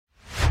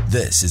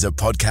This is a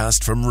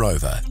podcast from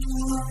Rover.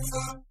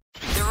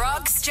 The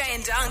Rocks, Jay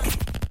and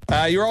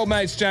Dunc. Your old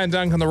mates, Jay and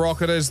Dunc on the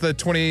Rock. It is the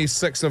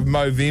 26th of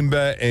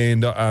Movember,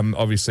 and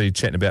obviously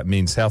chatting about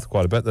men's health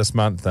quite a bit this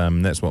month.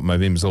 That's what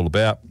Movember's all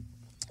about.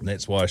 And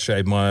that's why I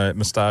shaved my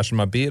moustache and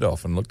my beard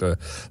off and looked a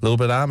little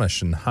bit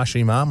Amish and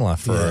hushy marmala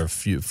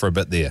for a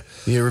bit there.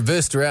 Yeah,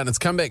 reversed around. It's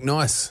come back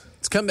nice.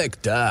 It's come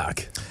back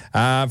dark.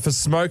 For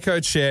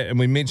Smoko Chat, and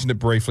we mentioned it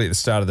briefly at the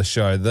start of the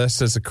show, this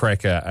is a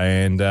cracker.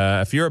 And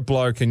if you're a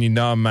bloke and you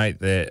know a mate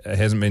that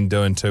hasn't been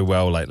doing too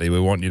well lately, we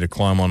want you to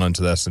climb on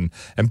into this and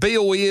be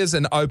all ears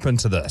and open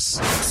to this.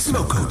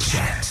 Smoko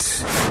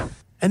Chat.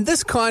 And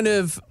this kind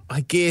of, I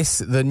guess,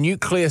 the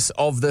nucleus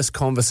of this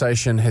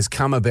conversation has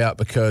come about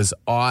because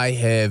I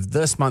have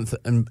this month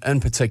in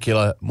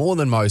particular, more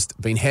than most,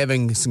 been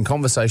having some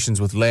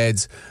conversations with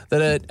lads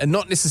that are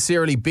not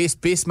necessarily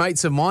best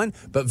mates of mine,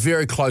 but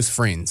very close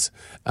friends.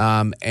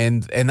 And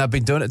they've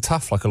been doing it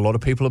tough, like a lot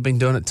of people have been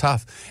doing it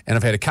tough. And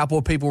I've had a couple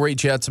of people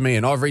reach out to me,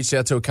 and I've reached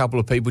out to a couple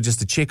of people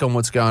just to check on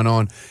what's going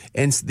on.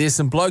 And there's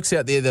some blokes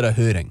out there that are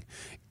hurting.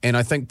 And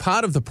I think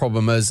part of the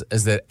problem is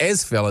that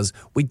as fellas,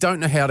 we don't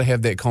know how to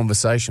have that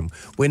conversation.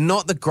 We're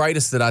not the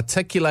greatest at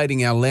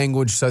articulating our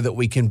language so that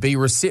we can be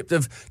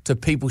receptive to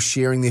people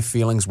sharing their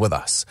feelings with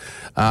us.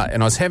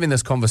 And I was having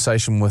this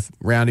conversation with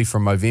Roundy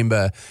from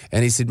Movember,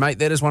 and he said, mate,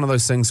 that is one of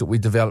those things that we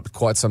developed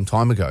quite some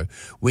time ago.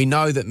 We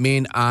know that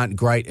men aren't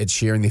great at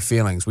sharing their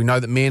feelings. We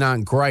know that men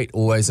aren't great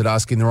always at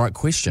asking the right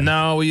question.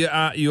 No, you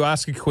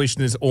ask a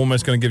question that's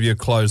almost going to give you a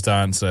closed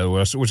answer,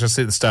 which I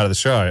said at the start of the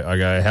show. I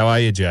go, how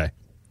are you, Jay?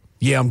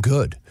 Yeah, I'm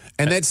good.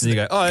 And that's... You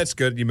go, oh, that's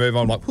good. You move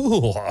on like,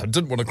 oh, I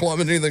didn't want to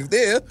climb into anything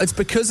there. It's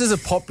because as a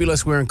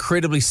populace, we're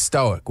incredibly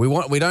stoic. We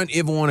don't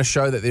ever want to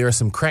show that there are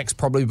some cracks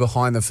probably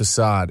behind the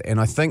facade. And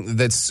I think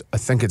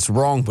it's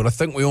wrong, but I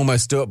think we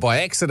almost do it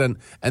by accident.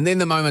 And then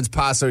the moments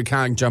pass so we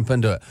can't jump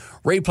into it.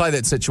 Replay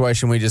that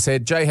situation we just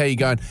had. Jay, how you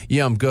going?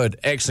 Yeah, I'm good.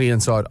 Actually,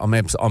 inside,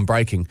 I'm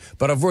breaking.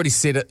 But I've already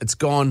said it. It's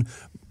gone.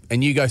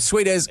 And you go,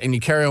 sweet as, and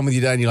you carry on with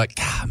your day, and you're like,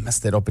 I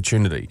missed that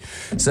opportunity.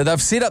 So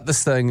they've set up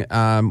this thing,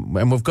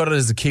 and we've got it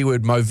as the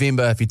keyword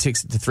Movember. If you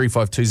text it to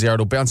 3520,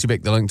 it'll bounce you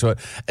back the link to it.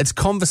 It's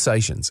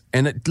conversations,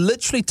 and it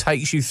literally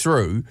takes you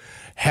through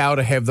how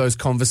to have those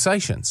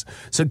conversations.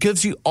 So it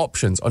gives you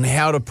options on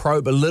how to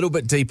probe a little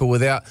bit deeper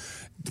without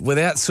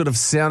sort of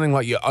sounding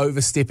like you're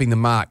overstepping the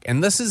mark.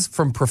 And this is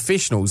from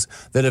professionals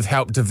that have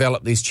helped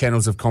develop these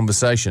channels of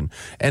conversation.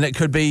 And it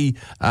could be,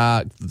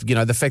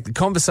 the fact that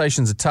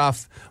conversations are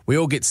tough. We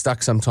all get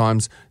stuck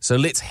sometimes. So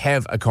let's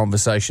have a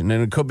conversation.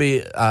 And it could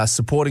be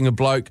supporting a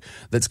bloke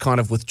that's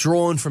kind of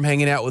withdrawn from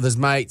hanging out with his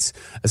mates,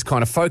 is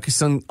kind of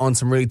focusing on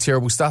some really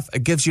terrible stuff.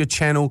 It gives you a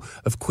channel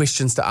of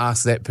questions to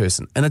ask that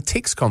person in a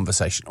text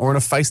conversation or in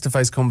a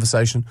face-to-face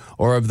conversation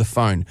or over the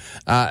phone.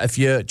 If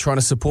you're trying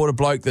to support a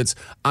bloke that's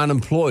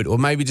unemployed, or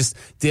maybe just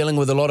dealing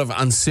with a lot of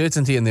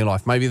uncertainty in their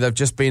life. Maybe they've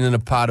just been in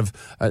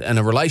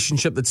a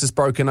relationship that's just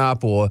broken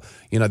up, or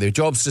their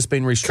job's just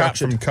been restructured. Cut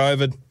from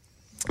COVID.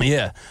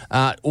 Yeah,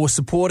 or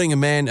supporting a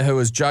man who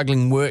is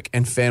juggling work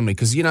and family,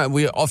 because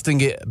we often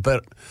get a bit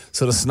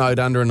sort of snowed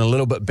under and a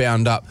little bit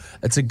bound up.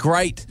 It's a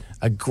great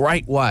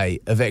way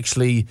of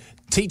actually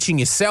teaching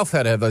yourself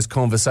how to have those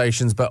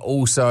conversations, but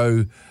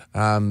also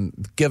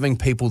giving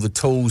people the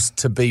tools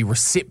to be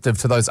receptive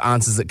to those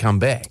answers that come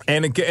back.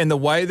 And the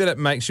way that it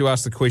makes you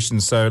ask the question,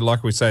 so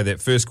like we say,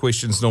 that first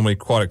question is normally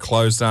quite a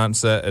closed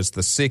answer. It's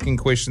the second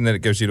question that it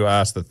gives you to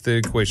ask, the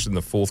third question,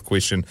 the fourth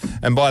question.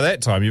 And by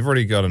that time, you've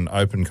already got an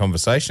open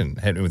conversation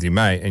happening with your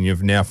mate, and you're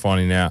now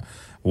finding out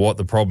what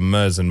the problem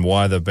is and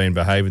why they've been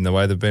behaving the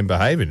way they've been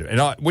behaving. And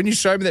when you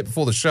showed me that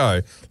before the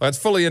show, it's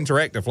fully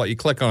interactive. Like, you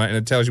click on it and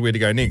it tells you where to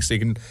go next. So you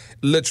can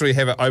literally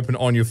have it open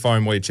on your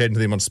phone while you're chatting to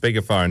them on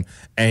speakerphone,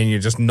 and you're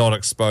just not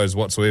exposed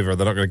whatsoever.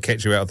 They're not going to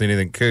catch you out with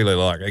anything cooler.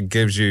 Like, it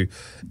gives you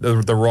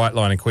the right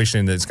line of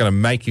questioning that's going to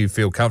make you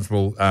feel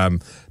comfortable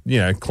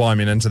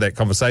climbing into that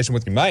conversation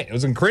with your mate. It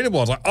was incredible.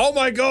 I was like, oh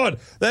my God,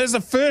 that is the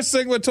first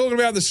thing we're talking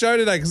about on the show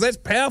today, because that's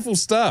powerful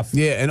stuff.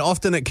 Yeah, and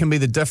often it can be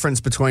the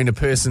difference between a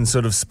person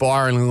sort of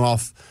spiraling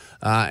off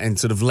and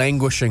sort of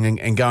languishing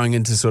and going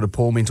into sort of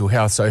poor mental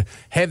health. So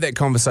have that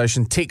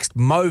conversation. Text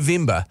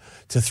Movember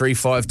to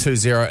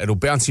 3520. It'll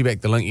bounce you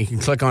back the link. You can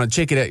click on it,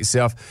 check it out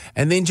yourself,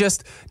 and then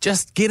just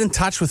get in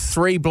touch with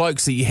 3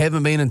 blokes that you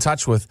haven't been in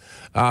touch with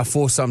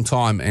for some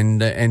time,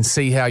 and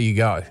see how you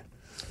go.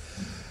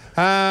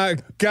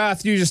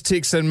 Garth, you just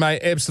text in,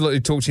 mate. Absolutely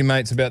talk to your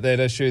mates about that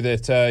issue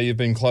that you've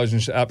been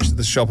closing up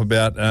the shop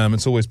about.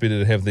 It's always better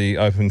to have the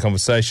open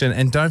conversation,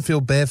 and don't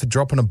feel bad for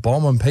dropping a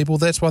bomb on people.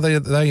 That's why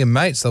they're your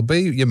mates. They'll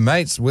be your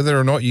mates whether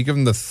or not you give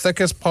them the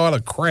thickest pile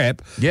of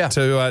crap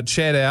to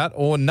chat out,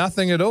 or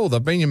nothing at all.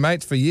 They've been your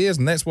mates for years,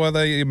 and that's why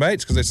they're your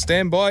mates, because they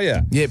stand by you.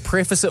 Yeah,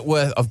 preface it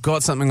with, I've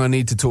got something I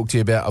need to talk to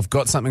you about. I've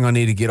got something I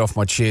need to get off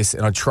my chest,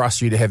 and I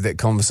trust you to have that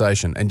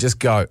conversation, and just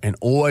go and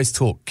always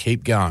talk.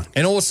 Keep going.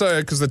 And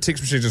also, because the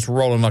text machine just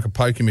rolling like a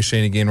poker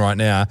machine again right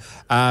now.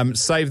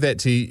 Save that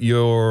to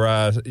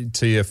your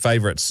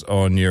favourites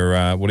on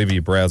your whatever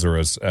your browser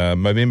is.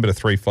 Movember to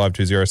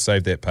 3520.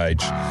 Save that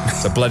page.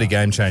 It's a bloody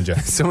game changer.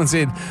 Someone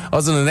said, I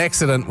was in an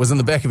accident, was in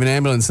the back of an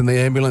ambulance, and the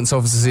ambulance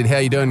officer said, how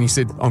you doing? And you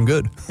said, I'm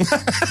good.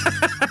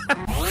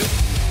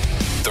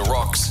 The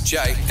Rocks,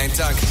 Jay and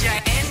Dunc.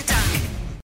 Jay and Dunc.